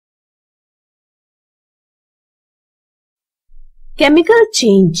Chemical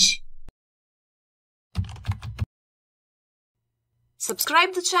change.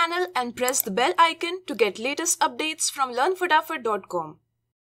 Subscribe the channel and press the bell icon to get latest updates from LearnFatafat.com.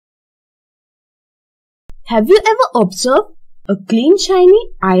 Have you ever observed a clean shiny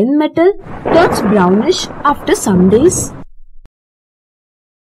iron metal turns brownish after some days?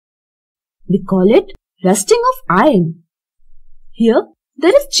 We call it rusting of iron. Here,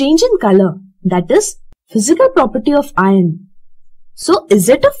 there is change in color, that is, physical property of iron. So, is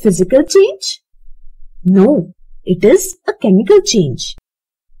it a physical change? No, it is a chemical change.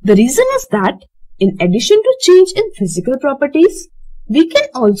 The reason is that, in addition to change in physical properties, we can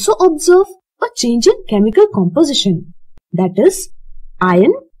also observe a change in chemical composition. That is,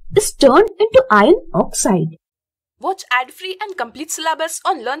 iron is turned into iron oxide. Watch ad-free and complete syllabus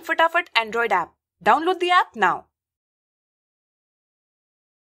on LearnFatafat Android app. Download the app now.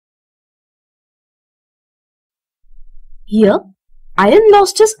 Here, iron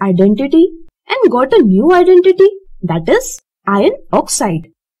lost its identity and got a new identity, that is, iron oxide.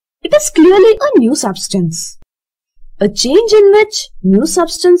 It is clearly a new substance. A change in which new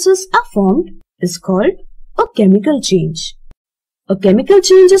substances are formed is called a chemical change. A chemical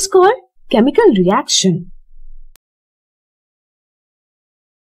change is called chemical reaction.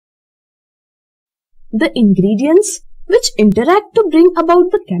 The ingredients which interact to bring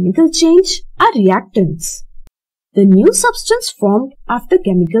about the chemical change are reactants. The new substance formed after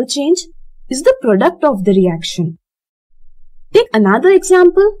chemical change is the product of the reaction. Take another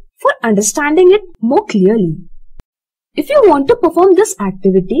example for understanding it more clearly. If you want to perform this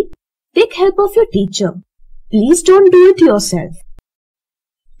activity, take help of your teacher. Please don't do it yourself.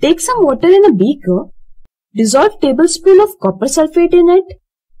 Take some water in a beaker, dissolve tablespoon of copper sulfate in it,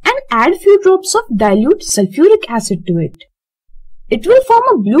 and add few drops of dilute sulfuric acid to it. It will form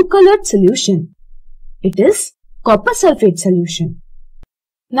a blue colored solution. It is copper sulfate solution.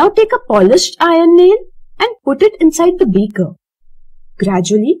 Now take a polished iron nail and put it inside the beaker.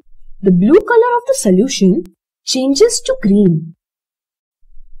 Gradually, the blue color of the solution changes to green.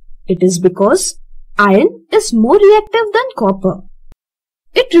 It is because iron is more reactive than copper.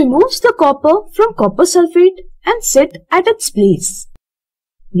 It removes the copper from copper sulfate and sets at its place.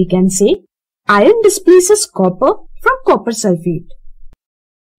 We can say iron displaces copper from copper sulfate.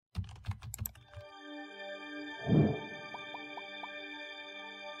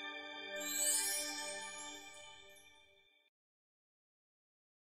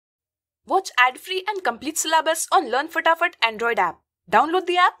 Watch ad-free and complete syllabus on LearnFatafat Android app. Download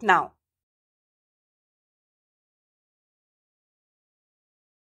the app now.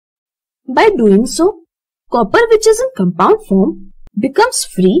 By doing so, copper which is in compound form becomes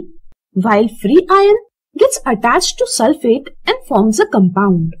free, while free iron gets attached to sulfate and forms a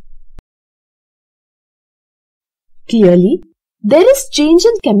compound. Clearly, there is change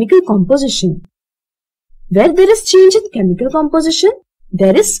in chemical composition. Where there is change in chemical composition,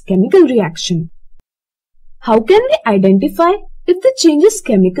 there is chemical reaction. How can we identify if the change is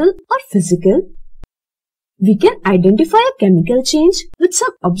chemical or physical? We can identify a chemical change with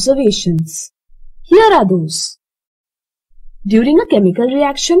some observations. Here are those. During a chemical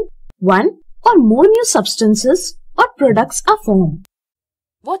reaction, one or more new substances or products are formed.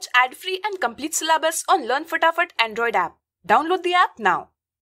 Watch ad-free and complete syllabus on LearnFatafat Android app. Download the app now.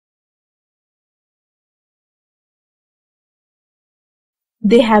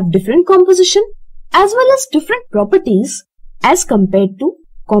 They have different composition as well as different properties as compared to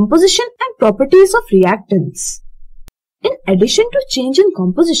composition and properties of reactants. In addition to change in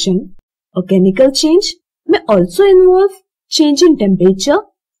composition, a chemical change may also involve change in temperature,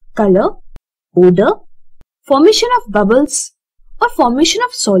 color, odor, formation of bubbles, or formation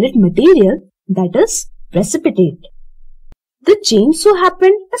of solid material, that is, precipitate. The change so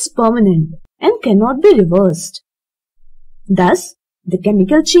happened is permanent and cannot be reversed. Thus, the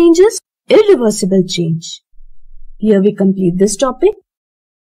chemical change is irreversible change. Here we complete this topic.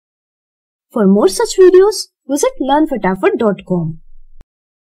 For more such videos, visit LearnFatafat.com.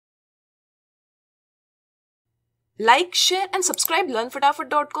 Like, share and subscribe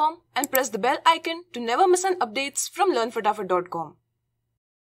LearnFatafat.com and press the bell icon to never miss an updates from LearnFatafat.com.